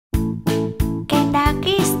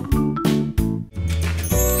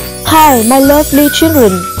Hi, my lovely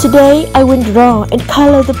children. Today I will draw and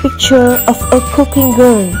color the picture of a cooking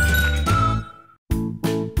girl.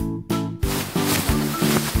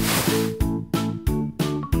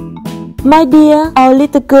 My dear, our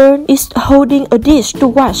little girl is holding a dish to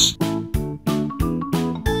wash.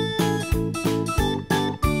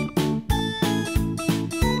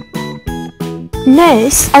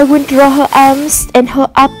 Next, I will draw her arms and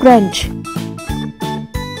her up branch.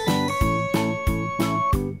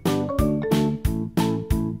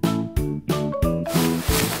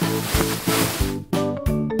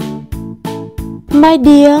 My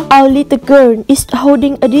dear, our little girl is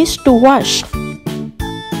holding a dish to wash.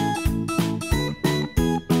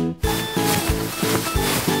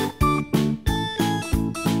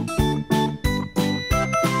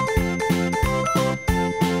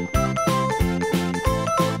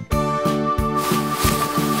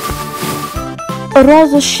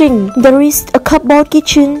 Around the sink, there is a cupboard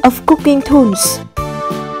kitchen of cooking tools.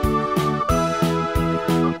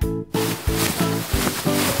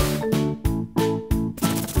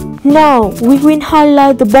 Now, we will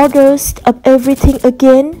highlight the borders of everything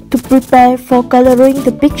again to prepare for coloring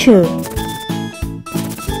the picture.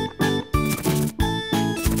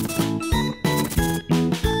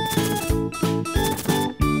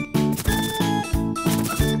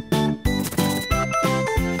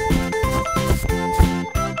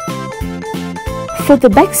 For the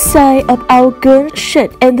back side of our girl's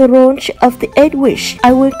shirt and the rounds of the edge,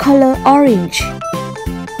 I will color orange.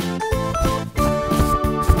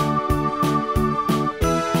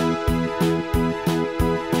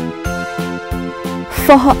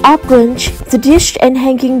 For her up branch, the dish and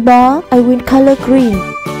hanging bar, I will color green.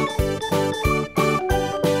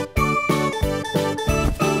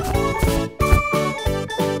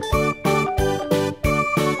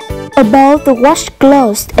 About the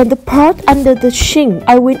washcloth and the part under the sink,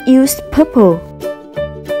 I will use purple.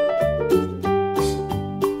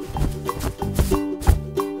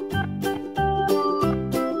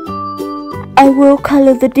 I will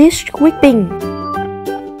color the dish with pink.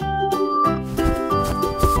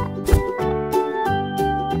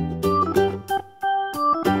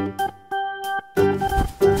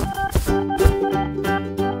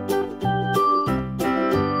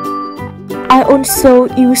 I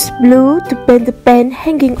also use blue to paint the pen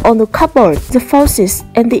hanging on the cupboard, the faucets,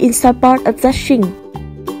 and the inside part of the sink.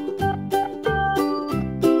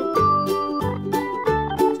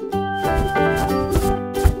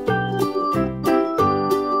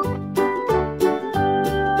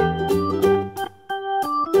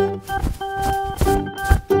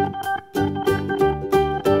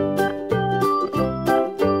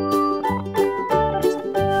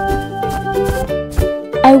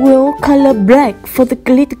 I will color black for the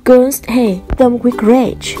little girl's hair, done with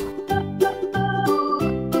red.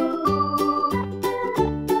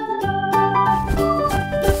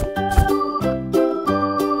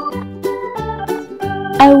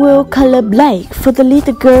 I will color black for the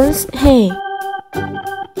little girl's hair.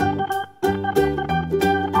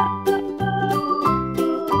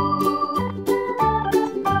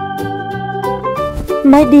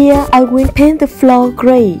 My dear, I will paint the floor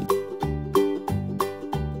gray.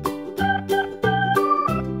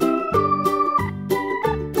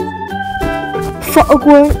 For a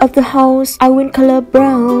wall of the house, I will color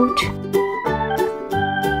brown.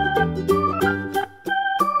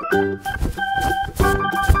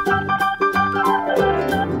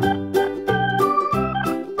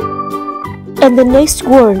 And the next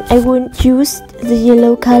wall, I will use the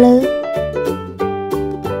yellow color.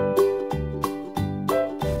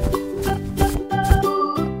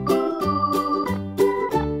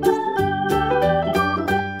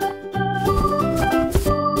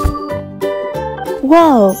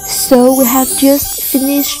 Wow! So we have just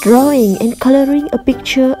finished drawing and coloring a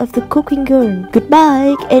picture of the cooking girl.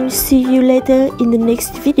 Goodbye and see you later in the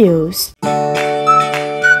next videos.